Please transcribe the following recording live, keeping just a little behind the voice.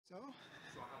So,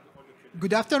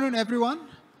 good afternoon, everyone.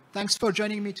 Thanks for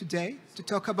joining me today to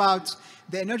talk about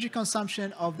the energy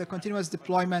consumption of the continuous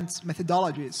deployment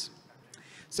methodologies.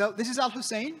 So this is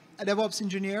Al-Hussein, a DevOps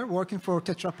engineer working for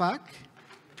Tetra Pak.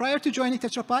 Prior to joining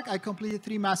Tetra Pak, I completed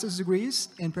 3 master's degrees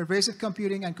in pervasive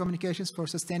computing and communications for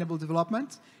sustainable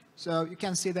development. So you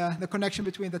can see the connection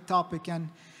between the topic and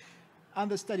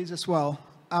the studies as well.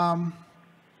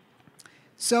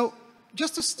 So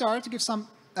just to start, to give some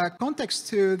context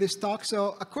to this talk,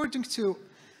 so according to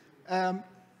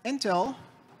Intel,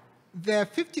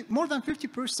 more than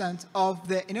 50% of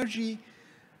the energy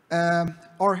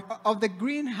or of the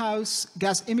greenhouse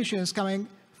gas emissions coming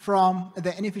from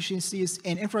the inefficiencies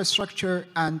in infrastructure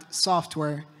and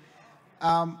software.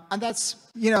 And that's,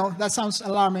 that sounds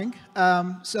alarming.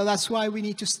 So that's why we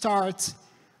need to start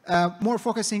more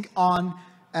focusing on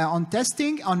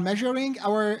testing, on measuring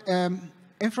our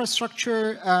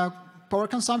infrastructure power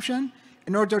consumption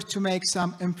in order to make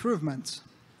some improvements.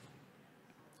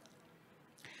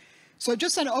 So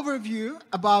just an overview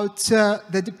about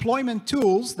the deployment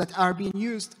tools that are being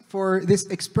used for this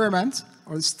experiment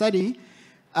or study.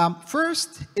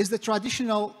 First is the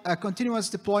traditional continuous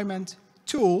deployment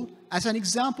tool. As an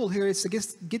example here, it's the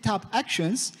GitHub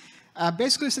Actions.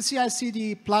 Basically, it's a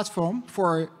CI/CD platform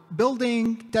for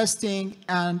building, testing,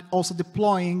 and also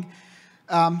deploying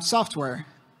software.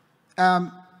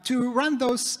 To run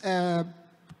those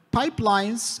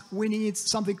pipelines, we need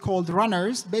something called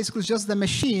runners, basically just the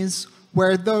machines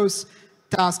where those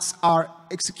tasks are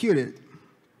executed.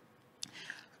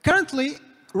 Currently,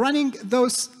 running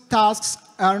those tasks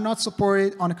are not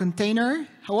supported on a container.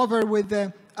 However, with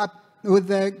the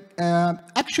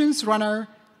Actions Runner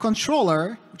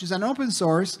controller, which is an open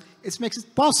source, it makes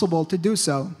it possible to do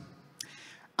so.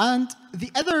 And the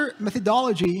other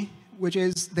methodology, which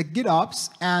is the GitOps,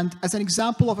 and as an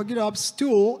example of a GitOps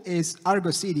tool is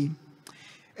Argo CD.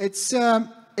 It's a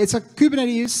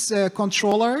Kubernetes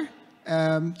controller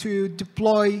to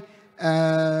deploy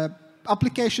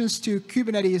applications to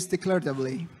Kubernetes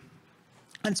declaratively.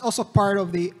 And it's also part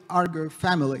of the Argo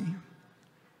family.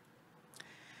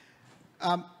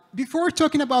 Before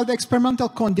talking about the experimental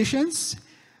conditions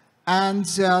and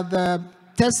the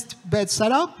test bed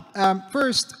setup,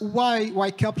 first,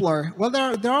 why Kepler? Well,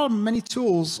 there are many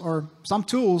tools, or some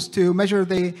tools, to measure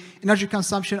the energy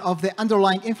consumption of the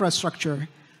underlying infrastructure.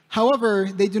 However,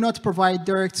 they do not provide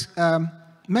direct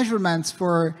measurements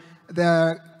for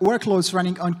the workloads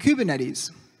running on Kubernetes,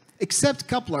 except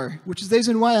Kepler, which is the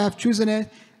reason why I have chosen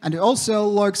it, and it also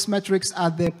logs metrics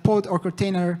at the pod or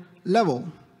container level.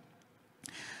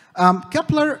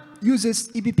 Kepler uses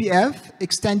eBPF,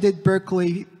 Extended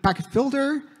Berkeley Packet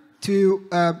Filter, to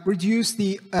reduce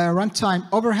the runtime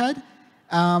overhead,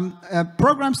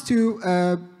 programs to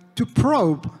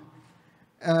probe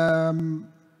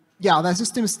the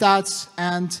system stats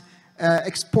and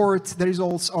export the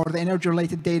results or the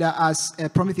energy-related data as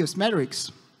Prometheus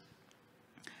metrics.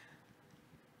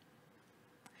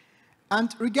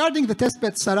 And regarding the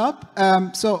testbed setup,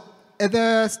 it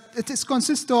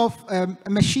consists of a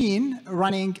machine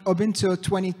running Ubuntu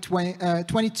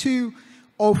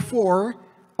 22.04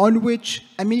 on which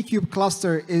a Minikube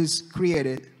cluster is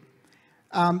created.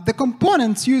 The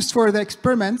components used for the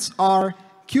experiments are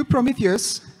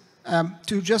kubeprometheus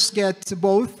to just get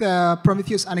both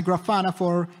Prometheus and Grafana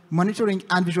for monitoring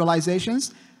and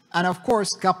visualizations, and of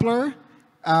course Kepler,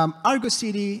 Argo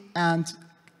CD, and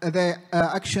the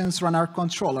Actions Runner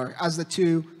controller as the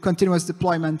 2 continuous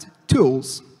deployment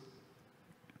tools.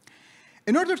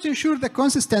 In order to ensure the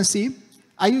consistency,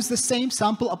 I use the same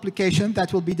sample application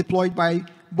that will be deployed by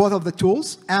both of the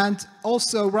tools, and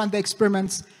also run the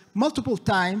experiments multiple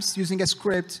times using a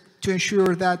script to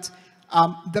ensure that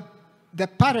the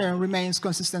pattern remains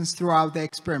consistent throughout the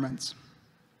experiments.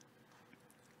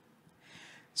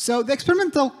 So the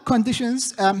experimental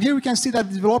conditions, here we can see that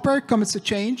the developer commits a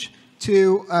change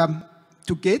to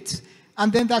Git,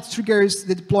 and then that triggers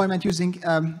the deployment using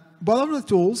both of the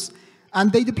tools, and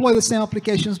they deploy the same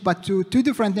applications but to 2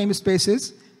 different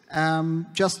namespaces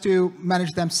just to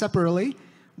manage them separately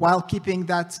while keeping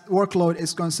that workload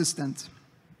is consistent.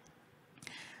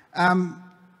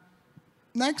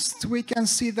 Next, we can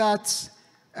see that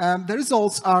the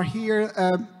results are here.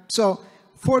 So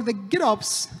for the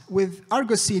GitOps with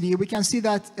Argo CD, we can see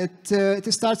that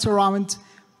it starts around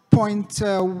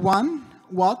 0.1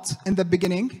 watt in the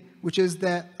beginning, which is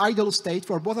the idle state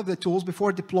for both of the tools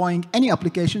before deploying any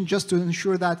application, just to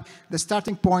ensure that the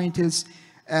starting point is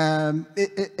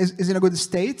in a good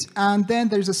state. And then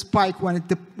there's a spike when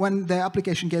the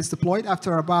application gets deployed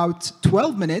after about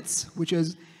 12 minutes, which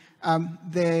is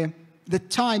the the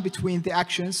time between the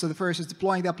actions. So the first is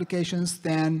deploying the applications,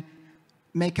 then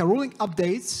make a ruling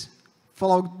update,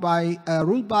 followed by a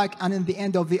rollback, and in the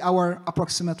end of the hour,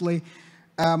 approximately,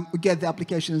 we get the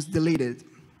applications deleted.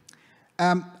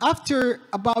 After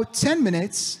about 10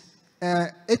 minutes,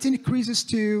 it increases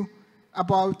to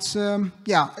about,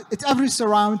 it averages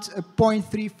around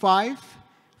 0.35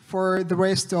 for the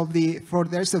rest of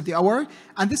the hour,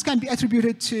 and this can be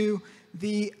attributed to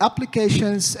the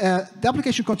application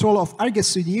control of Argo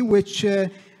CD, which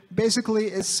basically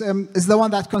is the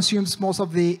one that consumes most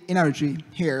of the energy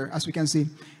here, as we can see.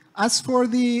 As for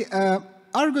the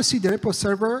Argo CD repo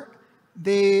server,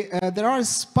 there are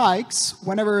spikes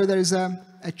whenever there is a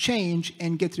change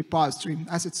in Git repository,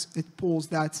 as it pulls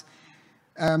that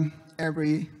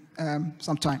every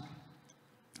sometime.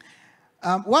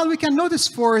 Well, we can notice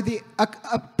for the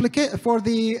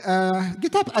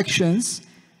GitHub actions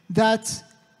that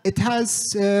it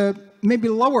has maybe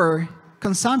lower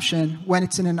consumption when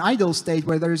it's in an idle state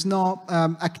where there is no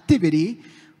activity,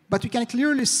 but we can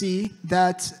clearly see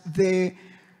that the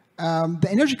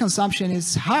energy consumption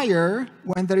is higher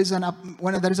when there is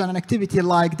an activity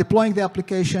like deploying the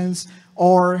applications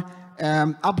or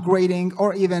upgrading,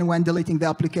 or even when deleting the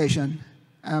application.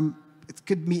 It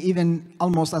could be even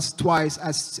almost as twice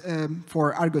as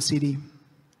for Argo CD.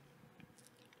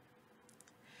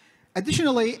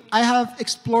 Additionally, I have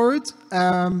explored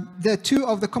the two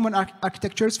of the common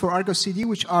architectures for Argo CD,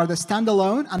 which are the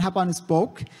standalone and hub and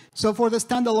spoke. So for the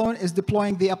standalone is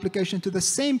deploying the application to the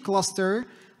same cluster,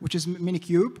 which is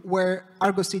Minikube, where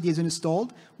Argo CD is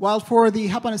installed, while for the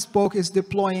hub and spoke is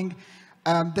deploying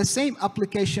the same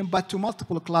application but to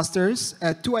multiple clusters,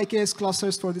 2 IKS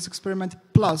clusters for this experiment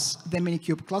plus the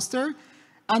Minikube cluster.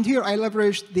 And here I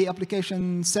leveraged the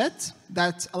application set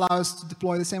that allows to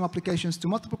deploy the same applications to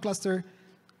multiple clusters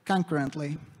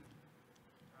concurrently.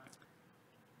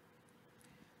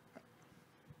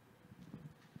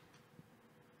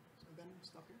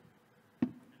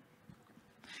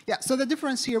 Yeah, so the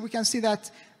difference here, we can see that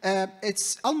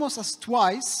it's almost as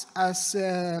twice as,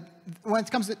 when it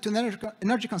comes to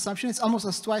energy consumption, it's almost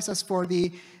as twice as for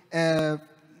the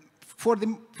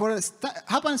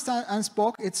hub and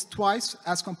spoke, it's twice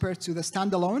as compared to the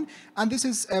standalone. And this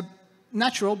is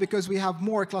natural because we have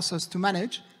more clusters to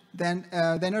manage, then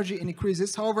the energy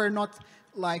increases, however, not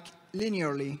like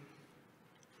linearly.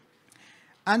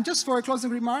 And just for closing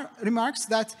remarks,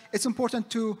 that it's important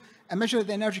to measure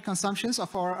the energy consumptions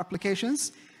of our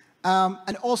applications,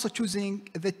 and also choosing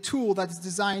the tool that is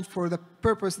designed for the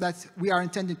purpose that we are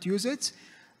intending to use it.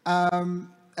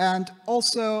 And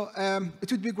also, it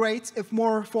would be great if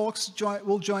more folks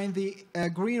will join the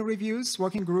Green Reviews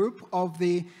working group of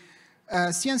the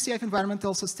CNCF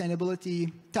Environmental Sustainability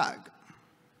tag.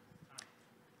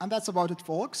 And that's about it,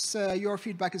 folks. Your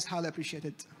feedback is highly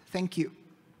appreciated. Thank you.